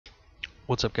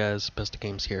What's up, guys? Best of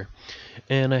Games here,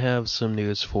 and I have some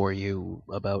news for you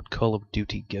about Call of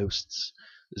Duty Ghosts.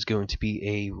 There's going to be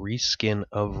a reskin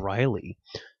of Riley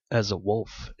as a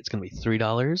wolf. It's going to be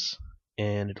 $3,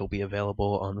 and it'll be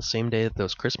available on the same day that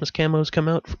those Christmas camos come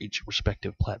out for each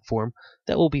respective platform.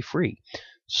 That will be free.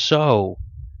 So,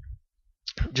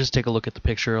 just take a look at the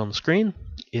picture on the screen.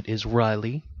 It is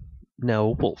Riley, now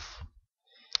a wolf.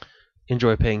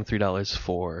 Enjoy paying $3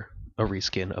 for a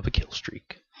reskin of a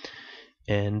Killstreak.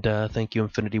 And thank you,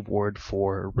 Infinity Ward,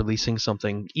 for releasing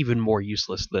something even more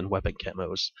useless than weapon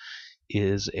camos.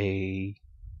 Is a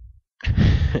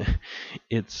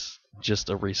it's just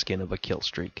a reskin of a kill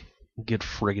streak. Good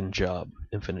friggin' job,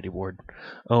 Infinity Ward.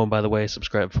 Oh, and by the way,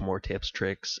 subscribe for more tips,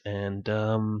 tricks, and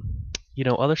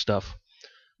other stuff.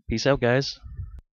 Peace out, guys.